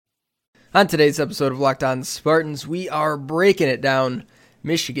On today's episode of Locked On Spartans, we are breaking it down.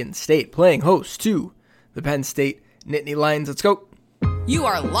 Michigan State playing host to the Penn State Nittany Lions. Let's go. You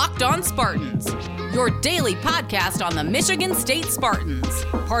are Locked On Spartans, your daily podcast on the Michigan State Spartans,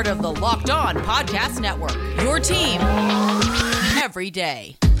 part of the Locked On Podcast Network, your team every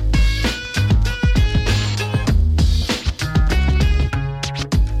day.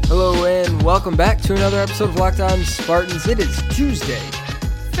 Hello and welcome back to another episode of Locked On Spartans. It is Tuesday,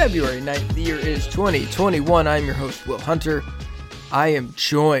 February 9th. The year is 2021. I'm your host, Will Hunter. I am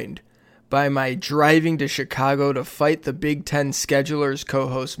joined by my driving to Chicago to fight the Big Ten schedulers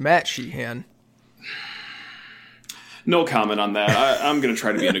co-host, Matt Sheehan. No comment on that. I'm going to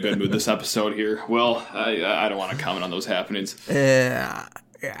try to be in a good mood this episode here. Will, I don't want to comment on those happenings.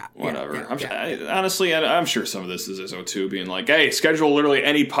 Whatever. Honestly, I'm sure some of this is Izzo too, being like, hey, schedule literally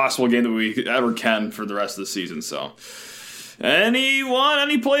any possible game that we ever can for the rest of the season. So anyone,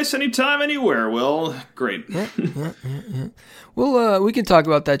 any place, anytime, anywhere. Will, great. Well, we can talk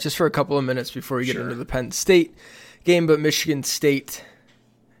about that just for a couple of minutes before we get into the Penn State game. But Michigan State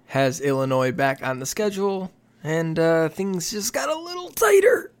has Illinois back on the schedule, and things just got a little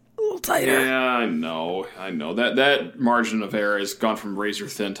tighter. Yeah, I know. That margin of error has gone from razor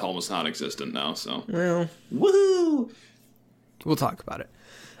thin to almost non-existent now. So, well, woohoo! We'll talk about it.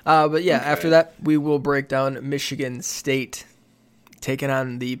 But yeah, after that, we will break down Michigan State taking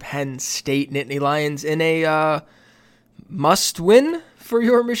on the Penn State Nittany Lions in a must-win for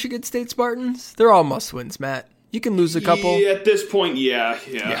your Michigan State Spartans. They're all must-wins, Matt. You can lose a couple. Yeah, at this point, yeah.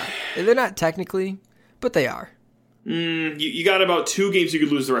 They're not technically, but they are. You got about 2 games you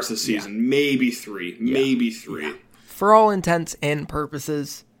could lose the rest of the season. Yeah. Maybe 3. Yeah. For all intents and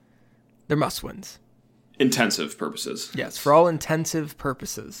purposes, they're must-wins. Intensive purposes. Yes, for all intensive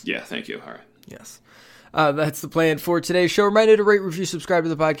purposes. Yeah, thank you. All right. Yes. That's the plan for today's show. Reminder to rate, review, subscribe to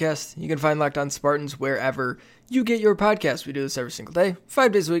the podcast. You can find Locked On Spartans wherever you get your podcast. We do this every single day,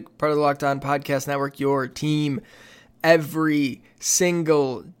 5 days a week, part of the Locked On Podcast Network, your team every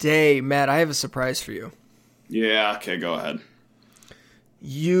single day. Matt, I have a surprise for you. Yeah, okay, go ahead.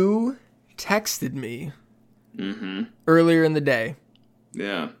 You texted me earlier in the day.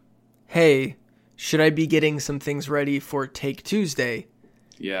 Yeah. Hey, should I be getting some things ready for Take Tuesday?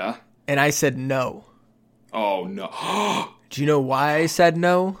 Yeah. And I said no. Oh, no. Do you know why I said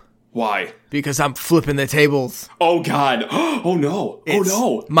no? Why? Because I'm flipping the tables. Oh, God. Oh, no.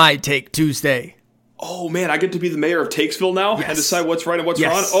 It's my Take Tuesday. Oh, man, I get to be the mayor of Takesville now and decide what's right and what's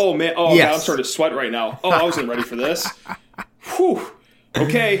wrong? Yes. Oh, man. Oh, God, I'm starting to sweat right now. Oh, I wasn't ready for this. Whew.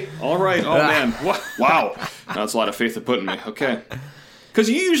 Okay. All right. Oh, man. Wow. That's a lot of faith to put in me. Okay. Because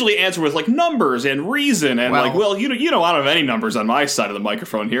you usually answer with, like, numbers and reason and, you know, I don't have any numbers on my side of the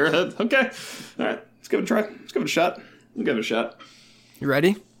microphone here. Okay. All right. Let's give it a try. Let's give it a shot. We'll give it a shot. You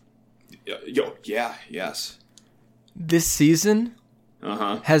ready? Yes. This season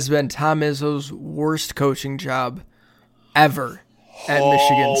has been Tom Izzo's worst coaching job ever at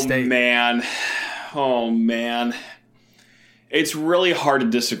Michigan State. Oh, man. It's really hard to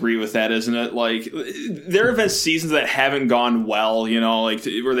disagree with that, isn't it? Like, there have been seasons that haven't gone well, you know, like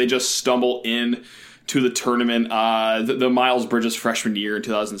where they just stumble in to the tournament. The Miles Bridges freshman year in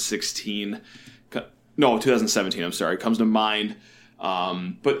 2017, I'm sorry, comes to mind.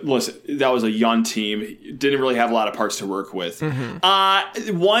 But listen, that was a young team. Didn't really have a lot of parts to work with.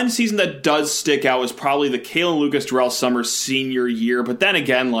 One season that does stick out was probably the Kalen Lucas Darrell Summers senior year. But then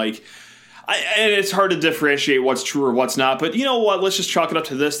again, and it's hard to differentiate what's true or what's not. But you know what? Let's just chalk it up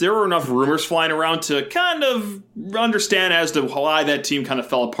to this. There were enough rumors flying around to kind of understand as to why that team kind of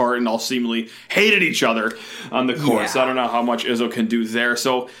fell apart and all seemingly hated each other on the court. Yeah. So I don't know how much Izzo can do there.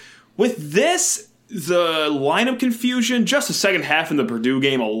 So with this, the lineup confusion, just the second half in the Purdue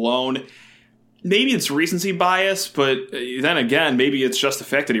game alone, maybe it's recency bias, but then again, maybe it's just the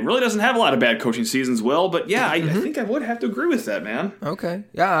fact that he really doesn't have a lot of bad coaching seasons, Will. But yeah, I think I would have to agree with that, man. Okay.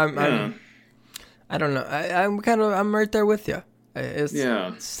 Yeah, I don't know. I'm right there with you.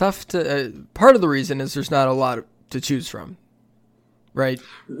 It's tough to. Part of the reason is there's not a lot to choose from. Right.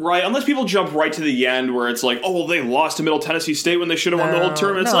 Unless people jump right to the end where it's like, oh, well, they lost to Middle Tennessee State when they should have won the whole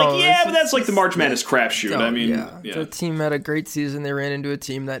tournament. It's but that's like the March Madness crapshoot. The team had a great season. They ran into a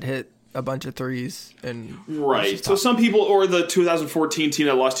team that hit a bunch of threes. So some people, or the 2014 team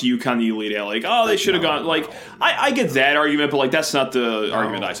that lost to UConn, the Elite Eight, like, oh, they should have gone. Like, I get that argument, but that's not the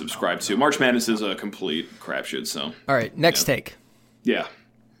argument I subscribe to. March Madness is a complete crapshoot. So, all right, next take. Yeah.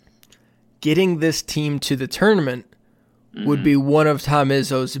 Getting this team to the tournament would be one of Tom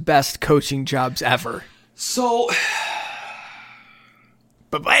Izzo's best coaching jobs ever. So,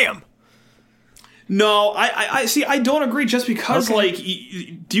 but bam! No, I see. I don't agree. Just because, like,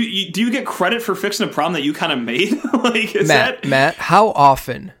 do you get credit for fixing a problem that you kind of made? Like, Matt? How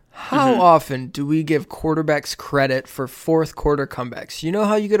often do we give quarterbacks credit for fourth quarter comebacks? You know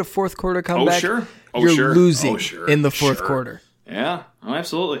how you get a fourth quarter comeback? You're losing in the fourth quarter. Yeah. Oh,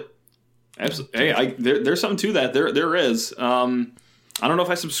 absolutely. Hey, there's something to that. There is. I don't know if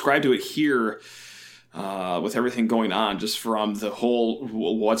I subscribe to it here. With everything going on, just from the whole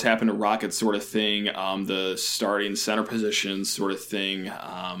what's happened to Rockets sort of thing, the starting center positions sort of thing,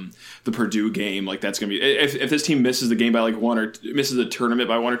 the Purdue game, like that's going to be, if this team misses the game by like misses the tournament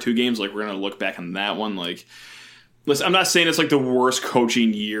by 1 or 2 games, like we're going to look back on that one. Like, listen, I'm not saying it's like the worst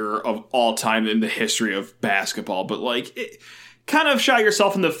coaching year of all time in the history of basketball, but like, kind of shot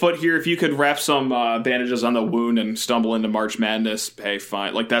yourself in the foot here. If you could wrap some bandages on the wound and stumble into March Madness, hey,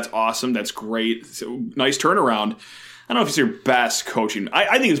 fine. Like, that's awesome. That's great. So, nice turnaround. I don't know if it's your best coaching.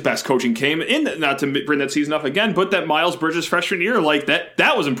 I think his best coaching came in, not to bring that season up again, but that Miles Bridges freshman year, like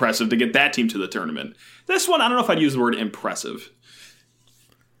that was impressive to get that team to the tournament. This one, I don't know if I'd use the word impressive.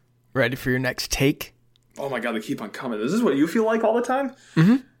 Ready for your next take? Oh my God, they keep on coming. Is this what you feel like all the time?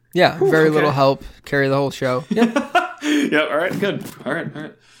 Mm-hmm. Yeah, very little help. Carry the whole show. Yep. Yeah, all right, good. All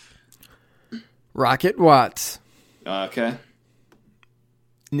right. Rocket Watts. Okay.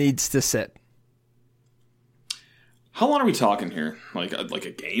 Needs to sit. How long are we talking here? Like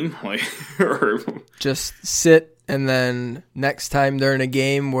a game? Like, or just sit, and then next time they're in a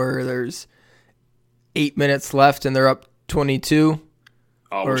game where there's 8 minutes left and they're up 22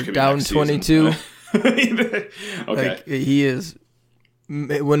 or down 22. Okay. Like, he is.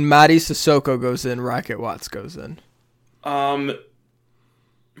 When Mady Sissoko goes in, Rocket Watts goes in. Wow,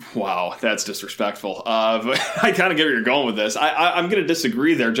 that's disrespectful. But I kind of get where you're going with this. I'm going to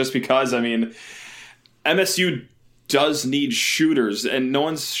disagree there just because, I mean, MSU does need shooters, and no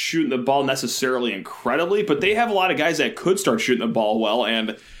one's shooting the ball necessarily incredibly, but they have a lot of guys that could start shooting the ball well,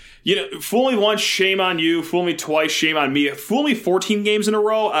 and, you know, fool me once, shame on you. Fool me twice, shame on me. Fool me 14 games in a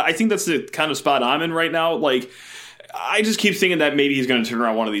row. I think that's the kind of spot I'm in right now. Like, I just keep thinking that maybe he's going to turn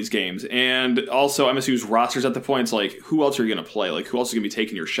around one of these games. And also MSU's rosters at the point, it's like, who else are you going to play? Like, who else is going to be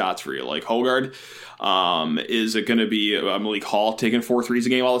taking your shots for you? Like, Hogard? Is it going to be Malik Hall taking 4 threes a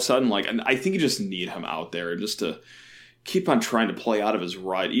game all of a sudden? Like, and I think you just need him out there just to keep on trying to play out of his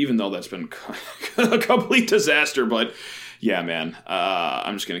ride, even though that's been a complete disaster. But yeah, man,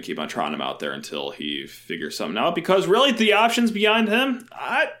 I'm just going to keep on trying him out there until he figures something out, because really the options behind him,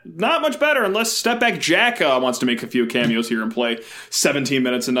 not much better, unless Step Back Jack wants to make a few cameos here and play 17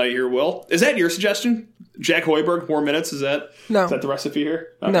 minutes a night here, Will. Is that your suggestion? Jack Hoiberg, more minutes? Is that the recipe here?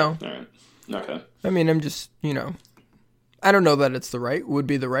 Okay. No. All right. Okay. I mean, I'm just, I don't know that it's would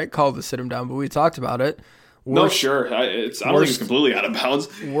be the right call to sit him down, but we taled about it. No, sure. I don't think it's completely out of bounds.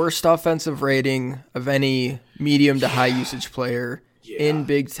 Worst offensive rating of any medium to high usage player in the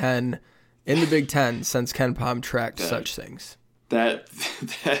Big Ten since Ken Pom tracked such things. That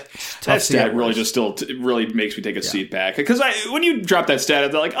stat really just still really makes me take a seat back, because when you drop that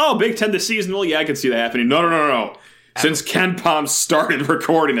stat, they're like, oh, Big Ten this season. Well, yeah, I can see that happening. No. Since Ken Pom started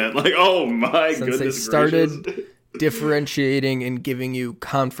recording it, like, oh my goodness, they started differentiating and giving you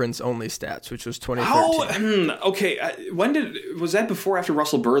conference-only stats, which was 2013. Was that before or after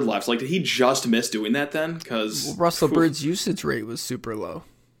Russell Bird left? Like, did he just miss doing that then? Because Russell Bird's usage rate was super low.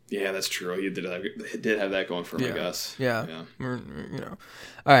 Yeah, that's true. He did have that going for him, I guess. Yeah. All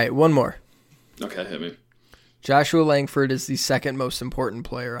right, one more. Okay, hit me. Joshua Langford is the second most important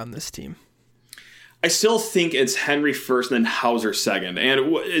player on this team. I still think it's Henry first and then Hauser second.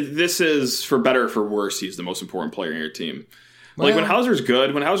 And this is, for better or for worse, he's the most important player in your team. Like, when Hauser's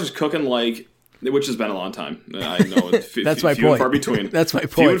good, when Hauser's cooking, like, which has been a long time. I know. That's my point. Few and far between. That's my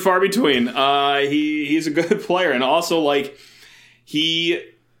point. Few and far between. He's a good player. And also, like,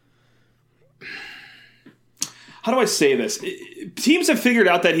 how do I say this? Teams have figured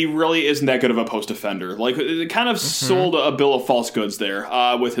out that he really isn't that good of a post defender. Like, it kind of sold a bill of false goods there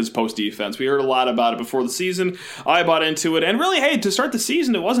with his post defense. We heard a lot about it before the season. I bought into it. And really, hey, to start the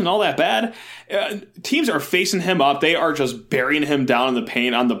season, it wasn't all that bad. Teams are facing him up. They are just burying him down in the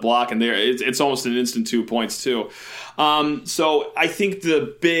paint on the block. And it's almost an instant 2 points, too. So I think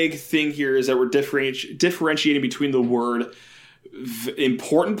the big thing here is that we're differentiating between the word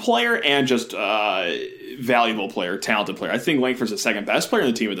important player and just valuable player, talented player. I think Langford's the second best player on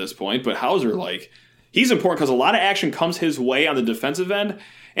the team at this point, but Hauser, like, he's important because a lot of action comes his way on the defensive end,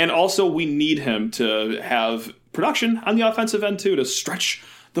 and also we need him to have production on the offensive end too, to stretch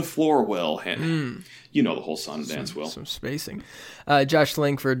the floor, Will. And you know the whole song and dance, Will. Some spacing. Josh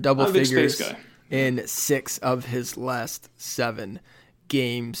Langford, double figures in 6 of his last 7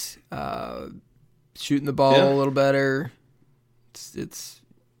 games. shooting the ball a little better.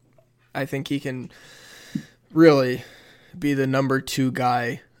 I think he can really be the number 2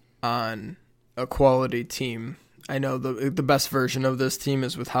 guy on a quality team. I know the best version of this team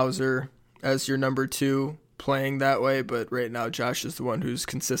is with Hauser as your number 2 playing that way, but right now Josh is the one who's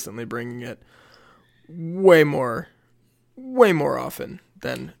consistently bringing it way more often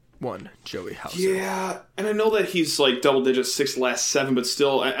than one Joey Hauser. Yeah, and I know that he's like double digits 6 last 7, but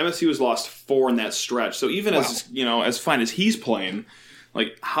still MSU has lost 4 in that stretch. So even as fine as he's playing,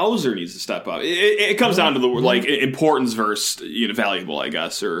 like Hauser needs to step up. It comes down to the like importance versus valuable, I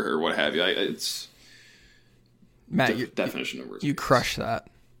guess, or what have you. It's Matt, definition of words. You crushed that.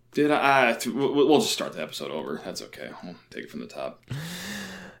 Did I? We'll just start the episode over. That's okay. We'll take it from the top.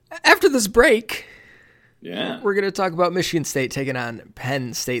 After this break, we're going to talk about Michigan State taking on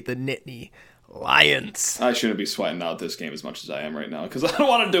Penn State, the Nittany Lions. I shouldn't be sweating out this game as much as I am right now because I don't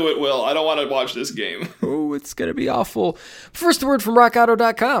want to do it, Will. I don't want to watch this game. Oh, it's going to be awful. First, a word from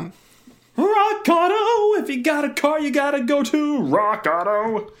RockAuto.com. Rock Auto! If you got a car, you got to go to Rock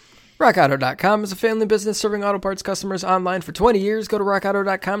Auto. RockAuto.com is a family business serving auto parts customers online for 20 years. Go to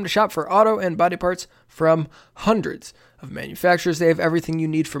RockAuto.com to shop for auto and body parts from hundreds of manufacturers. They have everything you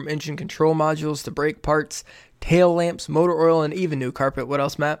need from engine control modules to brake parts, tail lamps, motor oil, and even new carpet. What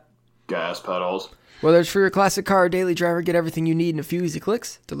else, Matt? Gas pedals. Whether it's for your classic car or daily driver, get everything you need in a few easy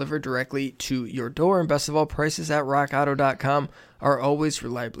clicks, delivered directly to your door. And best of all, prices at RockAuto.com are always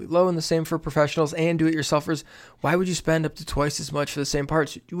reliably low, and the same for professionals and do-it-yourselfers. Why would you spend up to twice as much for the same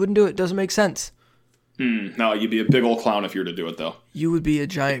parts? You wouldn't do it. It doesn't make sense. No, you'd be a big old clown if you were to do it, though. You would be a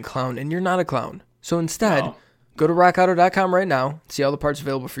giant clown, and you're not a clown. So instead, go to RockAuto.com right now, see all the parts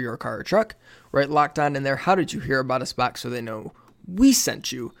available for your car or truck. Write Locked On in there. How did you hear about us box so they know we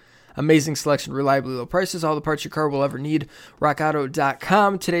sent you. Amazing selection, reliably low prices, all the parts your car will ever need.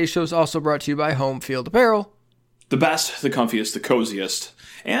 RockAuto.com. Today's show is also brought to you by Home Field Apparel. The best, the comfiest, the coziest,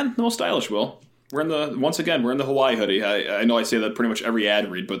 and the most stylish, Will. We're in the Hawaii hoodie. I know I say that pretty much every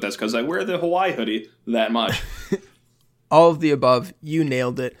ad read, but that's because I wear the Hawaii hoodie that much. All of the above, you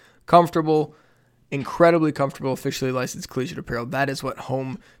nailed it. Comfortable, incredibly comfortable, officially licensed collegiate apparel. That is what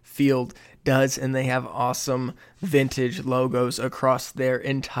Home Field does, and they have awesome vintage logos across their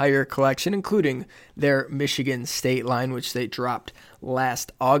entire collection, including their Michigan State line, which they dropped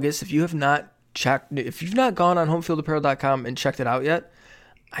last August. If you've not gone on homefieldapparel.com and checked it out yet,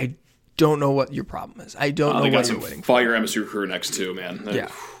 I don't know what your problem is. I don't know what you're waiting for. Fire MSU crew next too, man. Yeah.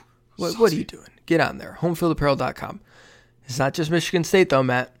 What are you doing? Get on there. Homefieldapparel.com. It's not just Michigan State, though,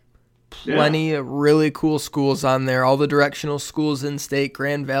 Matt. Plenty of really cool schools on there. All the directional schools in state: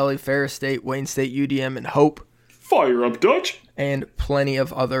 Grand Valley, Ferris State, Wayne State, UDM, and Hope. Fire up, Dutch. And plenty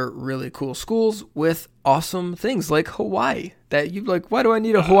of other really cool schools with awesome things like Hawaii. That you like, why do I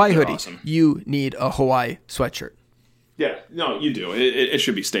need a Hawaii hoodie? Awesome. You need a Hawaii sweatshirt. Yeah, no, you do. It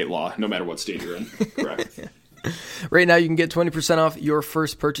should be state law, no matter what state you're in. Correct. Right now, you can get 20% off your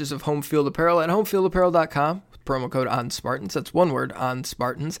first purchase of Home Field Apparel at homefieldapparel.com. Promo code ONSpartans. That's one word,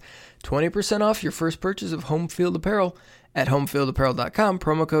 ONSpartans. 20% off your first purchase of Home Field Apparel at homefieldapparel.com.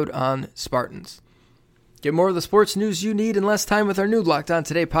 Promo code ONSpartans. Get more of the sports news you need in less time with our new Locked On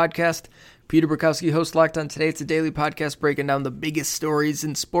Today podcast. Peter Bukowski hosts Locked On Today. It's a daily podcast breaking down the biggest stories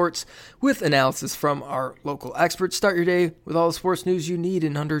in sports with analysis from our local experts. Start your day with all the sports news you need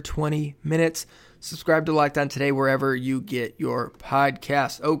in under 20 minutes. Subscribe to Locked On Today wherever you get your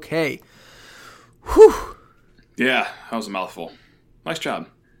podcast. Okay. Whew. Yeah, that was a mouthful. Nice job.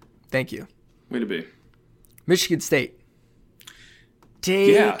 Thank you. Way to be. Michigan State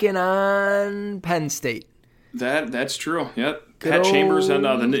taking on Penn State. That's true. Yep. Pat Chambers and the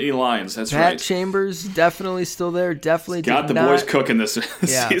Nittany Lions. That's right. Pat Chambers definitely still there. Definitely got the boys cooking this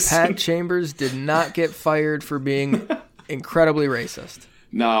season. Pat Chambers did not get fired for being incredibly racist.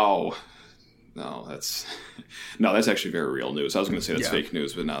 No, that's actually very real news. I was going to say that's fake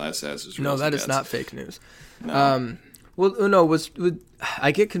news, but no, that's as real. No, that is not fake news. No.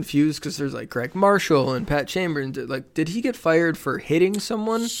 I get confused because there's like Greg Marshall and Pat Chambers. Like, did he get fired for hitting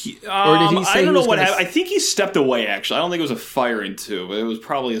someone, or did he say I don't know what happened. I think he stepped away. Actually, I don't think it was a firing too, but it was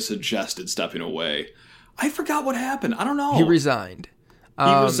probably a suggested stepping away. I forgot what happened. I don't know. He resigned.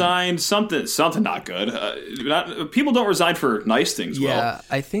 He resigned. Something not good. People don't resign for nice things. Yeah, Will.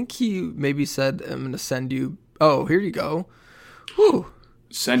 I think he maybe said, "I'm going to send you." Oh, here you go. Whew.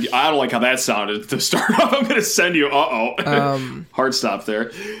 Send you. I don't like how that sounded to start off. I'm going to send you. Hard stop there.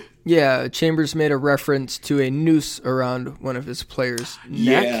 Yeah, Chambers made a reference to a noose around one of his players'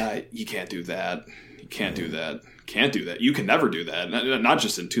 neck. Yeah, you can't do that. You can't do that. Can't do that. You can never do that. Not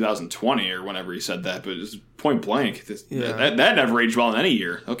just in 2020 or whenever he said that, but it's point blank. That never aged well in any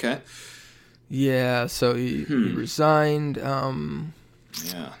year. Okay. Yeah, so he resigned.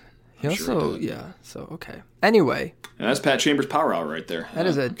 Yeah. He also, so okay. Anyway. And that's Pat Chambers' power hour right there. That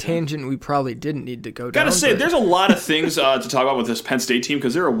is a tangent we probably didn't need to go down. Gotta say, there's a lot of things to talk about with this Penn State team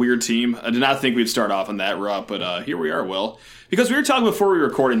because they're a weird team. I did not think we'd start off on that route, but here we are, Will. Because we were talking before we were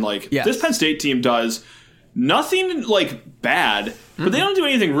recording, this Penn State team does nothing, bad, but they don't do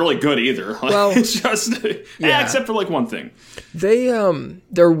anything really good either. Well, it's just, except for, one thing.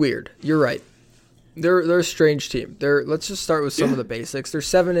 They're weird. You're right. They're a strange team. Let's just start with some of the basics. They're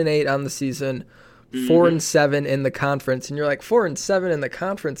 7-8 on the season, 4-7 in the conference, and you're like 4-7 in the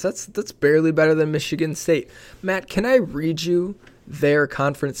conference. That's barely better than Michigan State. Matt, can I read you their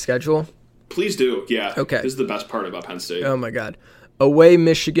conference schedule? Please do. Yeah. Okay. This is the best part about Penn State. Oh my God. Away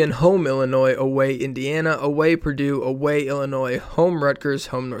Michigan, home Illinois, away Indiana, away Purdue, away Illinois, home Rutgers,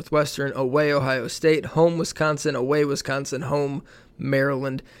 home Northwestern, away Ohio State, home Wisconsin, away Wisconsin, home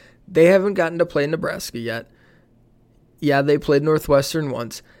Maryland. They haven't gotten to play Nebraska yet. Yeah, they played Northwestern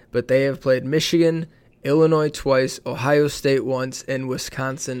once, but they have played Michigan, Illinois twice, Ohio State once, and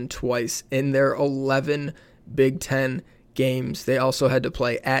Wisconsin twice in their 11 Big Ten games. They also had to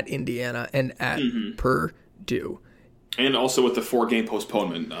play at Indiana and at Purdue. And also with the 4-game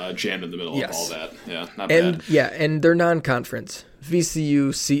postponement jammed in the middle of all that. Yeah, not bad. Yeah, and they're non-conference.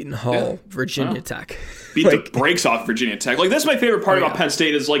 VCU, Seton Hall, Virginia Tech. Beat the brakes off Virginia Tech. That's my favorite part about Penn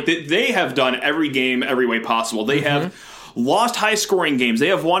State is they have done every game every way possible. They have lost high-scoring games. They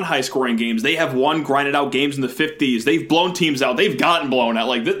have won high-scoring games. They have won grinded-out games in the 50s. They've blown teams out. They've gotten blown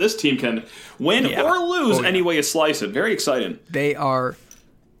out. This team can win or lose any way you slice it. Very exciting. They are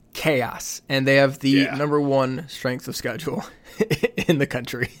chaos, and they have the number one strength of schedule in the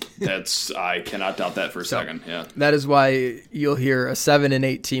country. I cannot doubt that for a second. Yeah, that is why you'll hear a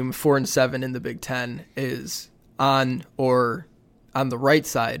 7-8 team, 4-7 in the Big Ten is on the right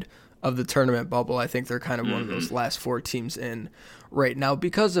side of the tournament bubble. I think they're kind of one of those last 4 teams in right now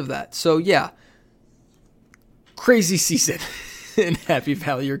because of that. So crazy season in Happy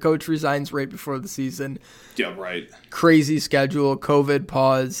Valley. Your coach resigns right before the season. Yeah, right. Crazy schedule, COVID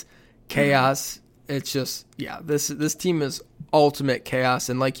pause, chaos. It's just, this team is ultimate chaos.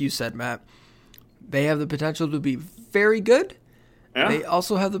 And like you said, Matt, they have the potential to be very good. Yeah. They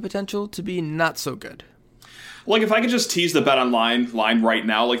also have the potential to be not so good. If I could just tease the bet online line right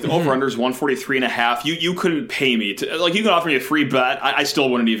now, the over-under is 143.5. You couldn't pay me to, you could offer me a free bet. I still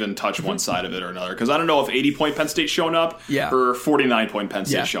wouldn't even touch one side of it or another because I don't know if 80-point Penn State's showing up or 49-point Penn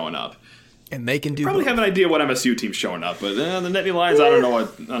State's showing up. And they can do probably have an idea what MSU team's showing up, but the Nittany Lions, I don't know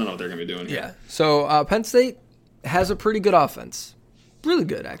what they're going to be doing here. Yeah. So Penn State has a pretty good offense, really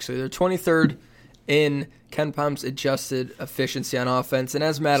good actually. They're 23rd in Ken Palm's adjusted efficiency on offense, and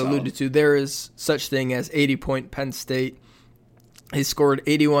as Matt alluded to, there is such thing as 80-point Penn State. He scored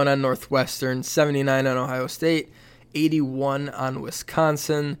 81 on Northwestern, 79 on Ohio State, 81 on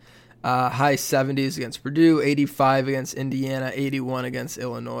Wisconsin. High 70s against Purdue, 85 against Indiana, 81 against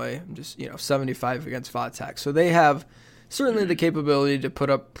Illinois, just 75 against Va-Tech. So they have certainly the capability to put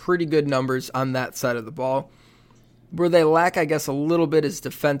up pretty good numbers on that side of the ball. Where they lack, I guess, a little bit is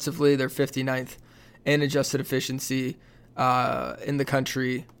defensively. They're 59th in adjusted efficiency in the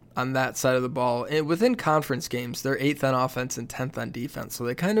country on that side of the ball. And within conference games, they're 8th on offense and 10th on defense. So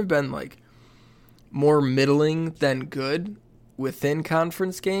they kind of been more middling than good within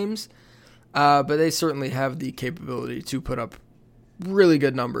conference games, but they certainly have the capability to put up really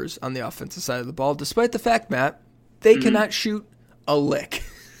good numbers on the offensive side of the ball, despite the fact, Matt, they cannot shoot a lick.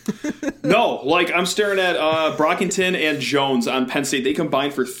 No, I'm staring at Brockington and Jones on Penn State. They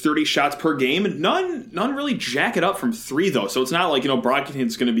combined for 30 shots per game. None really jack it up from 3, though, so it's not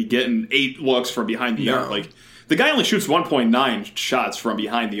Brockington's going to be getting 8 looks from behind the arc. The guy only shoots 1.9 shots from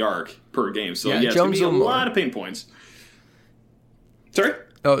behind the arc per game, so it's going to be a lot of pain points. Sorry?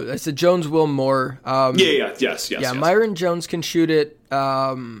 Oh, I said Jones will more. Yes. Myron Jones can shoot it.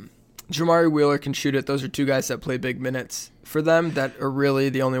 Jamari Wheeler can shoot it. Those are 2 guys that play big minutes for them that are really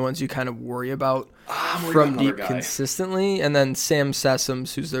the only ones you kind of worry about from deep consistently. And then Sam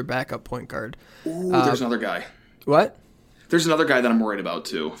Sessoms, who's their backup point guard. Ooh, there's another guy. What? There's another guy that I'm worried about,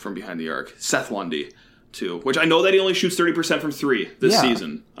 too, from behind the arc. Seth Lundy. Too, which I know that he only shoots 30% from 3 this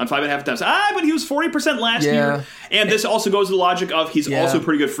season on 5.5 attempts. But he was 40% last year. And this also goes to the logic of he's also a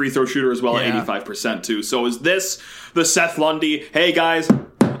pretty good free throw shooter as well at 85% too. So is this the Seth Lundy, hey guys,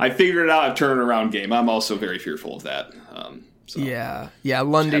 I figured it out, I've turned it around game? I'm also very fearful of that.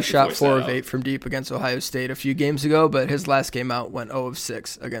 Lundy shot 4 of 8 from deep against Ohio State a few games ago, but his last game out went 0 of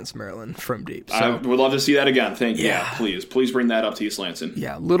 6 against Maryland from deep. So, I would love to see that again. Thank you. Yeah, please bring that up to East Lansing.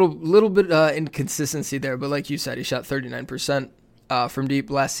 Yeah, little bit inconsistency there, but like you said, he shot 39% from deep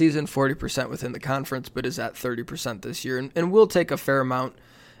last season, 40% within the conference, but is at 30% this year, and will take a fair amount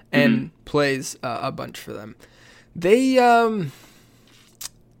and plays a bunch for them. They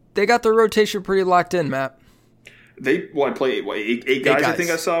got their rotation pretty locked in, Matt. They play eight guys, I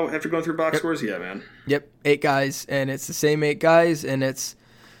think I saw after going through box scores? Yeah, man. Yep, 8 guys, and it's the same 8 guys, and it's,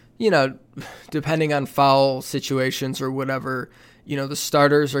 depending on foul situations or whatever, the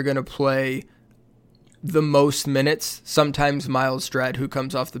starters are going to play the most minutes. Sometimes Miles Dredd, who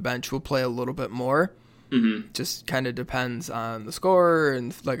comes off the bench, will play a little bit more. Just kind of depends on the score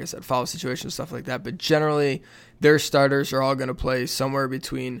and, like I said, foul situations, stuff like that. But generally, their starters are all going to play somewhere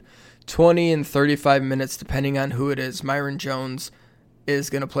between 20 and 35 minutes, depending on who it is. Myron Jones is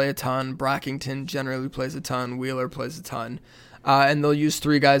going to play a ton. Brockington generally plays a ton. Wheeler plays a ton. And they'll use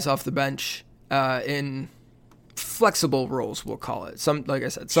 3 guys off the bench in flexible roles, we'll call it. Like I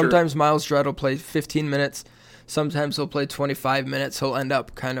said, sometimes Miles Dredd will play 15 minutes. Sometimes he'll play 25 minutes. He'll end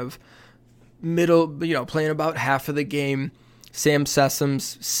up kind of middle, playing about half of the game. Sam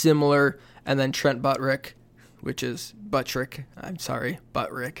Sessoms, similar. And then Trent Buttrick, Buttrick,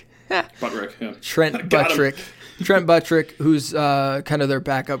 yeah. Trent Buttrick, who's kind of their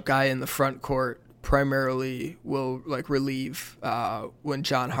backup guy in the front court, primarily will relieve when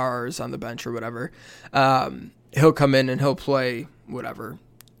John Harr is on the bench or whatever. He'll come in and he'll play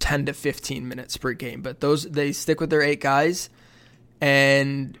 10 to 15 minutes per game. But they stick with their 8 guys,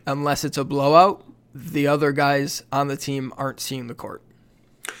 and unless it's a blowout, the other guys on the team aren't seeing the court.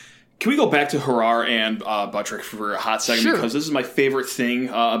 Can we go back to Harar and Buttrick for a hot second? Sure. Because this is my favorite thing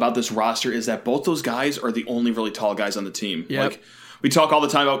about this roster is that both those guys are the only really tall guys on the team. Yep. We talk all the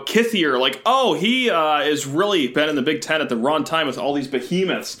time about Kithier, he has really been in the Big Ten at the wrong time with all these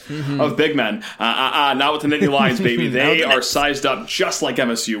behemoths of big men. Not with the Nittany Lions, baby. They are sized up just like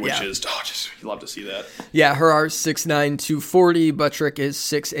MSU, which is, you love to see that. Yeah, Harar's 6'9", 240. Buttrick is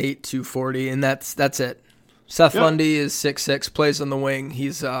 6'8", 240, and that's it. Seth Lundy is 6'6", plays on the wing.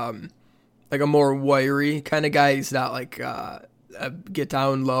 He's a more wiry kind of guy. He's not a get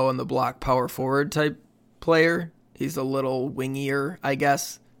down low on the block power forward type player. He's a little wingier, I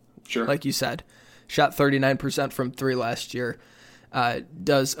guess. Sure. Like you said. Shot 39% from 3 last year.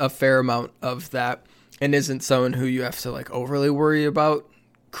 Does a fair amount of that and isn't someone who you have to overly worry about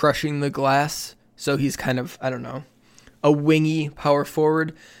crushing the glass. So he's kind of, a wingy power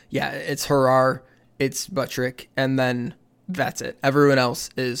forward. Yeah, it's Harar, it's Buttrick, and then that's it. Everyone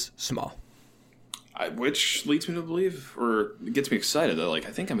else is small. Which leads me to believe, or gets me excited, that I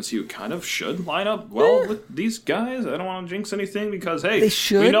think MSU kind of should line up well with these guys. I don't want to jinx anything because, hey,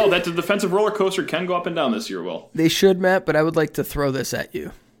 we know that the defensive roller coaster can go up and down this year, Will. They should, Matt, but I would like to throw this at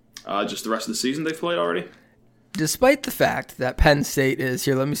you. Just the rest of the season they've played already? Despite the fact that Penn State is,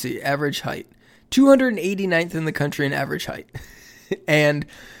 here, let me see, average height, 289th in the country in average height. And,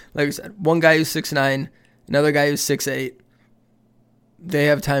 like I said, one guy who's 6'9", another guy who's 6'8". They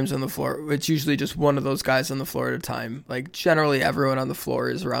have times on the floor. It's usually just one of those guys on the floor at a time. Generally, everyone on the floor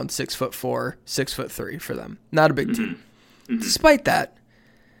is around 6'4", 6'3" for them. Not a big team. Despite that,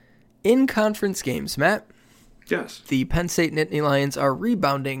 in conference games, Matt, yes, the Penn State Nittany Lions are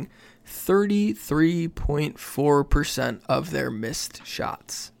rebounding 33.4% of their missed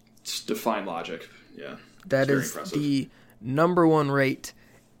shots. It's define logic. Yeah, that is the number 1 rate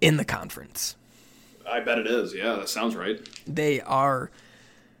in the conference. I bet it is. Yeah, that sounds right. They are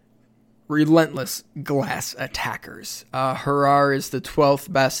relentless glass attackers. Harar is the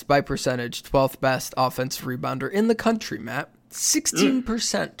 12th best, by percentage, 12th best offensive rebounder in the country, Matt.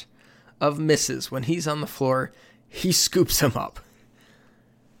 16% of misses when he's on the floor, he scoops them up.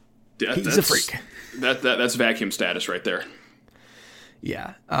 He's a freak. That's vacuum status right there.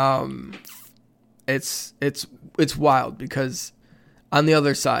 Yeah. It's wild because on the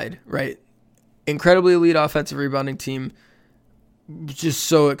other side, right, incredibly elite offensive rebounding team, just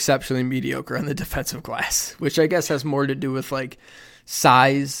so exceptionally mediocre on the defensive glass, which I guess has more to do with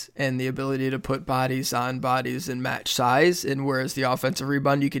size and the ability to put bodies on bodies and match size. And whereas the offensive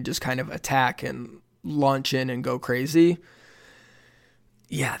rebound, you can just kind of attack and launch in and go crazy.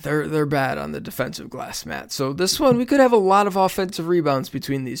 Yeah, they're bad on the defensive glass, Matt. So this one, we could have a lot of offensive rebounds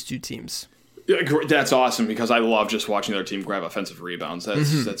between these two teams. That's awesome because I love just watching their team grab offensive rebounds.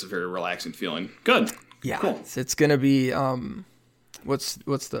 That's a very relaxing feeling. Good. Yeah, cool. It's going to be what's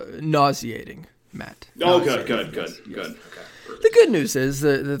the nauseating, Matt? Oh, good. Okay. The good news is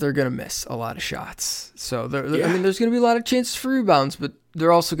that they're going to miss a lot of shots. So there's going to be a lot of chances for rebounds, but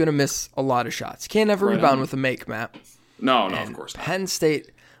they're also going to miss a lot of shots. Can't have a rebound with a make, Matt. No, of course not. Penn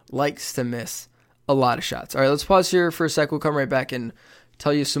State likes to miss a lot of shots. All right, let's pause here for a sec. We'll come right back and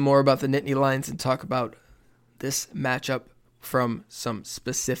tell you some more about the Nittany Lions and talk about this matchup from some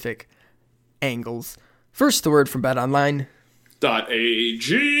specific angles. First, the word from BetOnline.ag.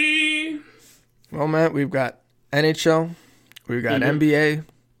 Well, Matt, we've got NHL, we've got NBA,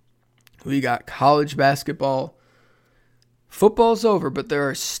 we got college basketball. Football's over, but there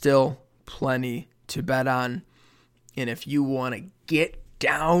are still plenty to bet on. And if you want to get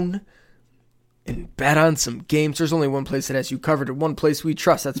down and bet on some games, there's only one place that has you covered and one place we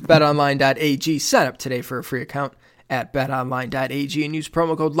trust. That's betonline.ag. Sign up today for a free account at betonline.ag and use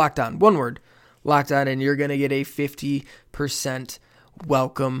promo code LOCKEDON. One word, LOCKEDON, and you're going to get a 50%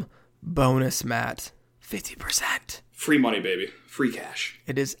 welcome bonus, Matt. 50%. Free money, baby. Free cash.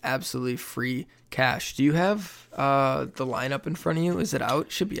 It is absolutely free cash. Do you have the lineup in front of you? Is it out?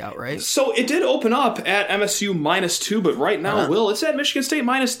 Should be out, right? So it did open up at MSU -2, but right now, Will, it's at Michigan State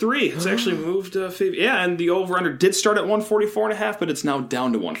 -3. It's actually moved. And the over-under did start at 144.5, but it's now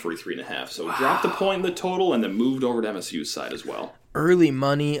down to 143.5. So it dropped a point in the total and then moved over to MSU's side as well. Early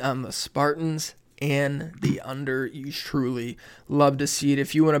money on the Spartans and the under. You truly love to see it.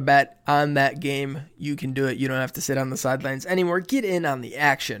 If you want to bet on that game, you can do it. You don't have to sit on the sidelines anymore. Get in on the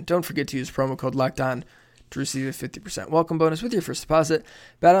action. Don't forget to use promo code LOCKEDON to receive a 50% welcome bonus with your first deposit.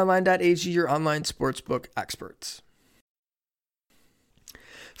 BetOnline.ag, your online sportsbook experts.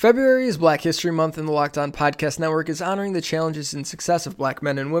 February is Black History Month, and the Locked On Podcast Network is honoring the challenges and success of black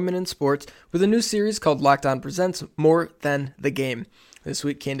men and women in sports with a new series called Locked On Presents More Than the Game. This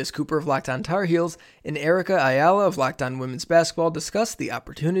week, Candace Cooper of Locked On Tar Heels and Erica Ayala of Locked On Women's Basketball discuss the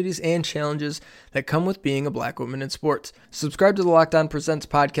opportunities and challenges that come with being a black woman in sports. Subscribe to the Locked On Presents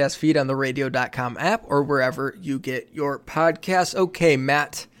podcast feed on the radio.com app or wherever you get your podcasts. Okay,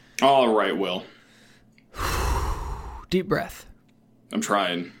 Matt. All right, Will. Deep breath. I'm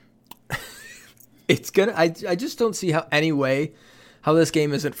trying. It's gonna. I just don't see how how this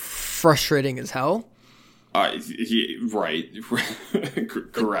game isn't frustrating as hell. Right.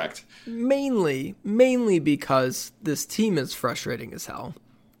 Correct. Mainly because this team is frustrating as hell.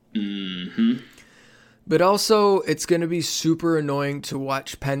 Mm-hmm. But also, it's going to be super annoying to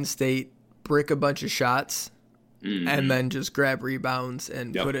watch Penn State brick a bunch of shots and then just grab rebounds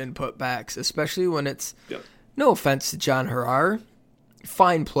and put in putbacks, especially when it's, no offense to John Harrar,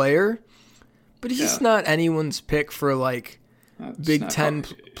 fine player, but he's not anyone's pick for, like, Big Ten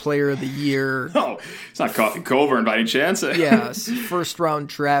Player of the Year. No, it's not Coffee Coburn by any chance. Yes, first round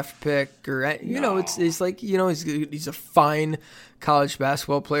draft pick, or it's like he's a fine college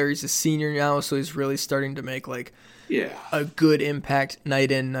basketball player. He's a senior now, so he's really starting to make a good impact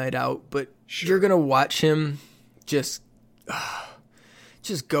night in, night out. But you're gonna watch him just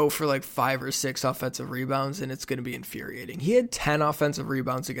go for like 5 or 6 offensive rebounds, and it's going to be infuriating. He had 10 offensive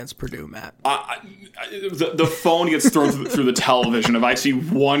rebounds against Purdue, Matt. The phone gets thrown through the television if I see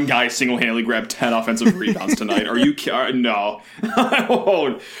one guy single-handedly grab 10 offensive rebounds tonight. Are you no.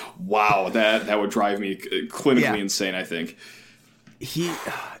 Wow, that would drive me clinically insane, I think.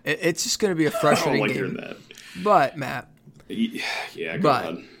 It's just going to be a frustrating game. Hearing that. But, Matt. Yeah, go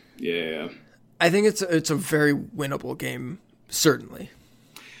ahead. Yeah. I think it's a very winnable game, certainly.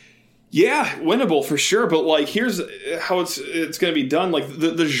 Yeah, winnable for sure, but here's how it's going to be done.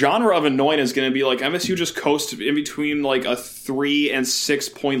 The genre of annoying is going to be MSU just coast in between a 3 and 6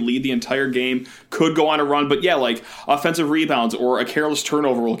 point lead the entire game, could go on a run, but offensive rebounds or a careless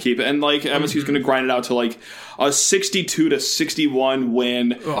turnover will keep it, and MSU's going to grind it out to a 62-61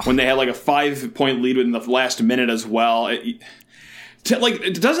 win when they had a 5 point lead in the last minute as well.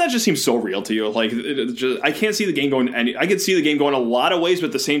 Doesn't that just seem so real to you? I can't see the game going I could see the game going a lot of ways, but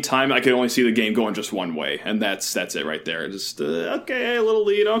at the same time, I could only see the game going just one way, and that's it right there. Just okay, a little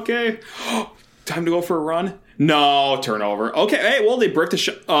lead. Okay, time to go for a run. No, turnover. Okay, hey, well, they bricked the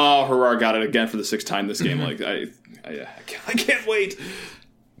shot. Oh, Harrar got it again for the 6th time this game. I can't wait.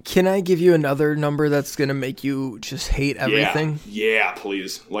 Can I give you another number that's going to make you just hate everything? Yeah,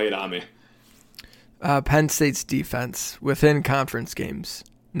 please lay it on me. Penn State's defense within conference games.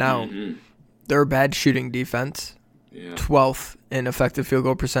 Now, they're a bad shooting defense. Yeah. 12th in effective field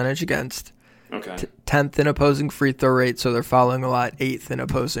goal percentage against. Okay. 10th in opposing free throw rate, so they're fouling a lot. 8th in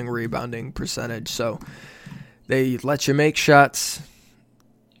opposing rebounding percentage. So they let you make shots.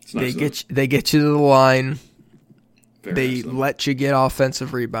 They get you to the line. They let you get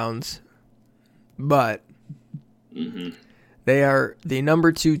offensive rebounds. But they are the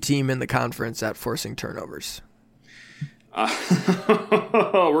number 2 team in the conference at forcing turnovers.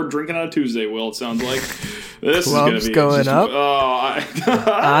 We're drinking on a Tuesday, Will, it sounds like. This Club's is going up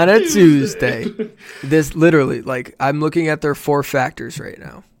on a Tuesday. This literally, I'm looking at their 4 factors right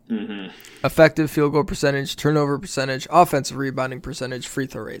now. Effective field goal percentage, turnover percentage, offensive rebounding percentage, free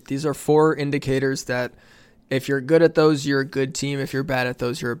throw rate. These are 4 indicators that If you're good at those, you're a good team. If you're bad at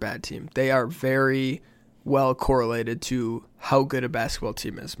those, you're a bad team. They are very well correlated to how good a basketball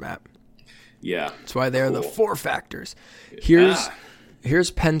team is, Matt. Yeah. That's why they are the 4 factors.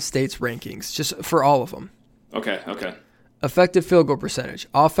 Here's Penn State's rankings, just for all of them. Okay. Effective field goal percentage.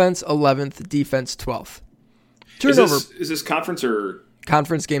 Offense, 11th. Defense, 12th. Turnover. Is this conference or?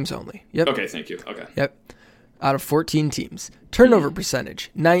 Conference games only. Yep. Okay, thank you. Okay. Yep. Out of 14 teams. Turnover percentage,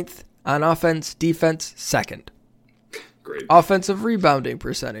 9th. On offense, defense, 2nd. Great. Offensive rebounding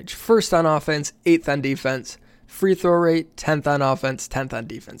percentage, 1st on offense, 8th on defense. Free throw rate, 10th on offense, 10th on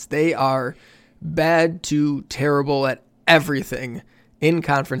defense. They are bad to terrible at everything in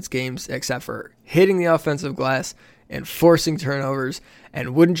conference games except for hitting the offensive glass and forcing turnovers.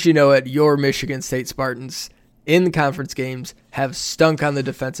 And wouldn't you know it, your Michigan State Spartans in the conference games have stunk on the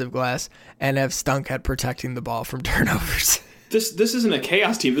defensive glass and have stunk at protecting the ball from turnovers. This isn't a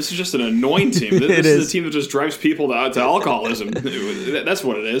chaos team. This is just an annoying team. This is a team that just drives people to alcoholism. That's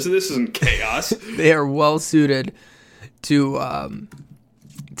what it is. This isn't chaos. They are well suited to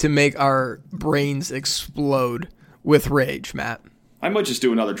make our brains explode with rage, Matt. I might just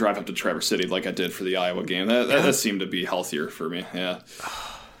do another drive up to Traverse City like I did for the Iowa game. That seemed to be healthier for me. Yeah, I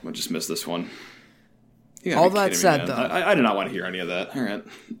might just miss this one. All that said, though, I did not want to hear any of that. All right.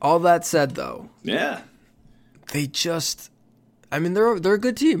 All that said, though, yeah, they just. I mean, they're a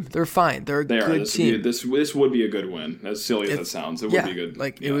good team. They're fine. They're a good team. This would be a good win. As silly as that sounds, it would be good.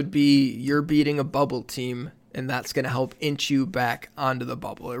 It would be you're beating a bubble team, and that's going to help inch you back onto the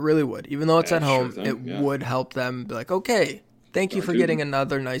bubble. It really would. Even though it's at home, would help them be like, okay, thank you for getting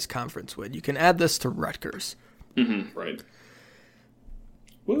another nice conference win. You can add this to Rutgers. Mm-hmm, right.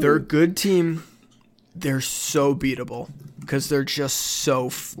 Woo. They're a good team. They're so beatable because they're just so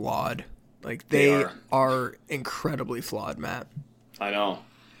flawed. Like, they are incredibly flawed, Matt. I know.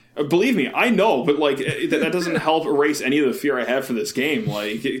 Believe me, I know, but like that doesn't help erase any of the fear I have for this game.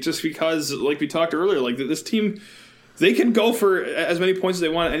 Like, just because, like we talked earlier, like this team, they can go for as many points as they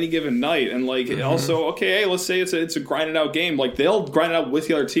want any given night, and like also, okay, hey, let's say it's a grinded out game. Like, they'll grind it out with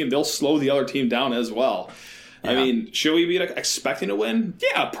the other team. They'll slow the other team down as well. Yeah. I mean, should we be expecting to win?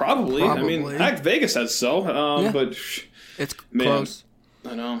 Yeah, probably. I mean, heck, Vegas says so, but it's close.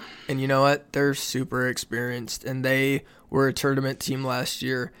 I know. And you know what? They're super experienced, and they were a tournament team last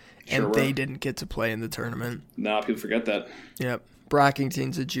year, and they didn't get to play in the tournament. Nah, people forget that. Yep.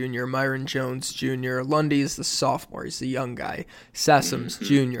 Brockington's a junior, Myron Jones Jr., Lundy's the sophomore, he's the young guy, Sessums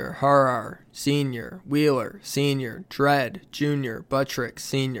Jr., Harar Senior, Wheeler Senior, Dredd Jr., Buttrick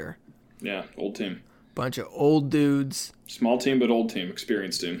Senior. Yeah, old team. Bunch of old dudes. Small team, but old team,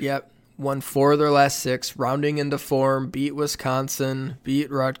 experienced team. Yep. Won 4 of their last 6, rounding into form, beat Wisconsin, beat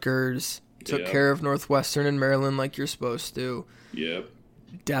Rutgers, took care of Northwestern and Maryland like you're supposed to. Yep.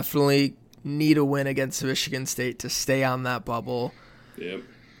 Definitely need a win against Michigan State to stay on that bubble. Yep.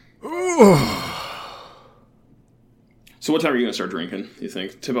 So what time are you going to start drinking, you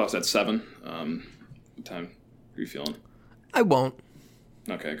think? Tip-off's at 7. What time are you feeling? I won't.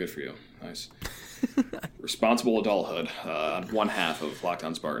 Okay, good for you. Nice. Responsible adulthood on one half of Locked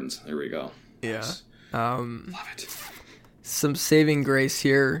On Spartans. There we go. Yeah. Nice. Love it. Some saving grace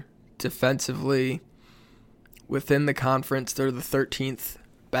here defensively. Within the conference, they're the 13th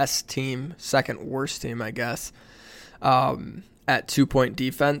best team, second worst team, I guess, at 2-point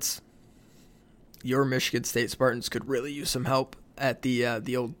defense. Your Michigan State Spartans could really use some help at the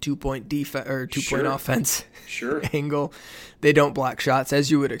old 2-point defense or 2-point offense angle. They don't block shots,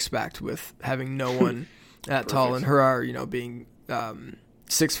 as you would expect, with having no one that tall. And Harar, being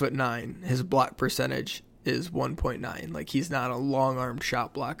 6'9", his block percentage is 1.9. Like, he's not a long-armed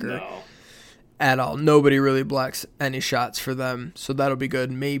shot blocker at all. Nobody really blocks any shots for them, so that'll be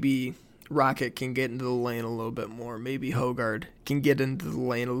good. Maybe Rocket can get into the lane a little bit more. Maybe Hogard can get into the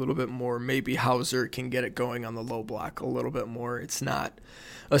lane a little bit more. Maybe Hauser can get it going on the low block a little bit more. It's not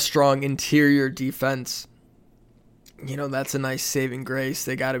a strong interior defense. That's a nice saving grace.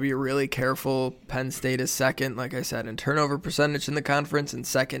 They got to be really careful. Penn State is second, like I said, in turnover percentage in the conference and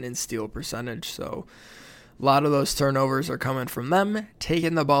second in steal percentage. So a lot of those turnovers are coming from them,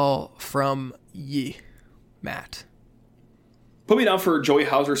 taking the ball from Matt. Put me down for Joey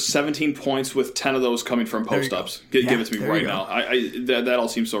Hauser, 17 points with 10 of those coming from post-ups. Give it to me right now. That all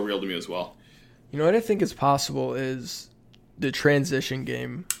seems so real to me as well. You know what I think is possible is the transition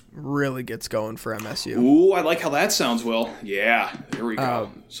game really gets going for MSU. Ooh, I like how that sounds, Will. Yeah, here we go.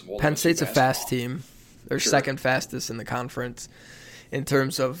 Penn State's a fast team. They're second fastest in the conference in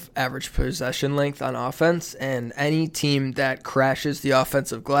terms of average possession length on offense, and any team that crashes the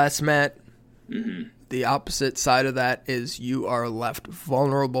offensive glass, Matt, the opposite side of that is you are left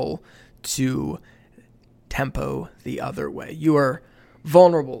vulnerable to tempo the other way. You are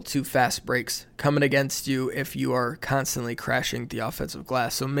vulnerable to fast breaks coming against you if you are constantly crashing the offensive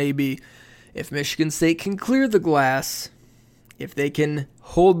glass. So maybe if Michigan State can clear the glass, if they can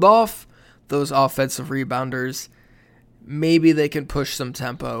hold off those offensive rebounders, maybe they can push some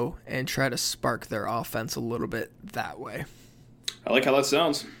tempo and try to spark their offense a little bit that way. I like how that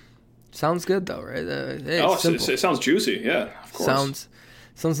sounds. Sounds good, though, right? It sounds juicy. Yeah, of course.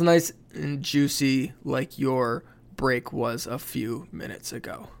 Sounds nice and juicy, like your break was a few minutes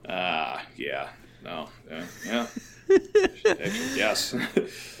ago. Yeah. No. Yeah. Yes.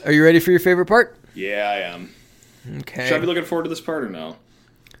 Are you ready for your favorite part? Yeah, I am. Okay. Should I be looking forward to this part or no?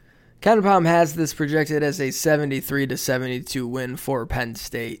 KenPom has this projected as a 73-72 win for Penn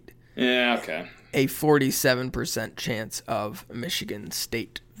State. Yeah, okay. A 47% chance of Michigan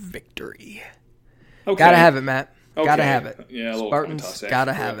State victory. Okay. Gotta have it, Matt. Okay. Gotta have it. Yeah, a little Spartans coin toss,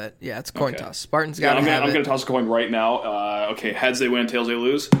 gotta have it. Yeah, it's a coin Okay. toss. Spartans gotta have it. I'm going to toss a coin right now. Okay, heads they win, tails they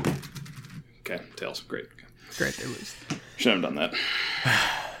lose. Okay, tails. Great. Great, they lose. Shouldn't have done that.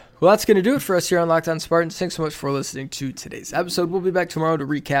 Well, that's going to do it for us here on Locked On Spartans. Thanks so much for listening to today's episode. We'll be back tomorrow to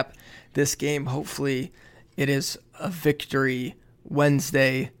recap this game. Hopefully, it is a victory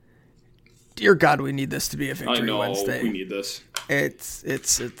Wednesday. Dear God, we need this to be a victory Wednesday. I know, we need this. It's.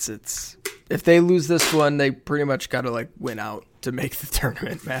 If they lose this one, they pretty much got to win out to make the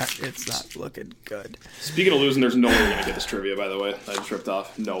tournament, Matt. It's not looking good. Speaking of losing, there's no way we're going to get this trivia, by the way. I just ripped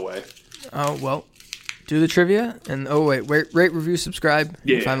off. No way. Oh, well. Do the trivia, and rate, review, subscribe.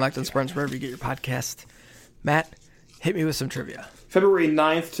 Yeah. You can find Locked On Spartans wherever you get your podcast. Matt, hit me with some trivia. February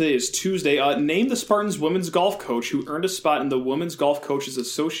 9th, today is Tuesday. Name the Spartans women's golf coach who earned a spot in the Women's Golf Coaches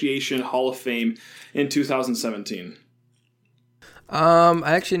Association Hall of Fame in 2017. I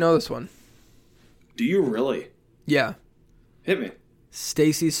actually know this one. Do you really? Yeah. Hit me.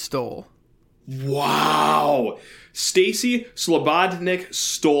 Stacy Stoll. Wow. Stacy Slobodnik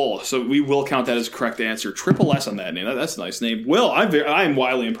Stoll. So we will count that as a correct answer. Triple S on that name. That's a nice name. Will, I'm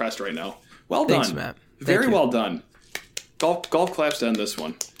wildly impressed right now. Well done. Thanks, Matt. Very well done. Golf claps to end this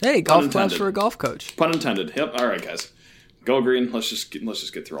one. Hey, golf claps for a golf coach. Pun intended. Yep. All right, guys. Go green. Let's just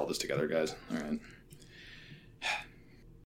get through all this together, guys. All right.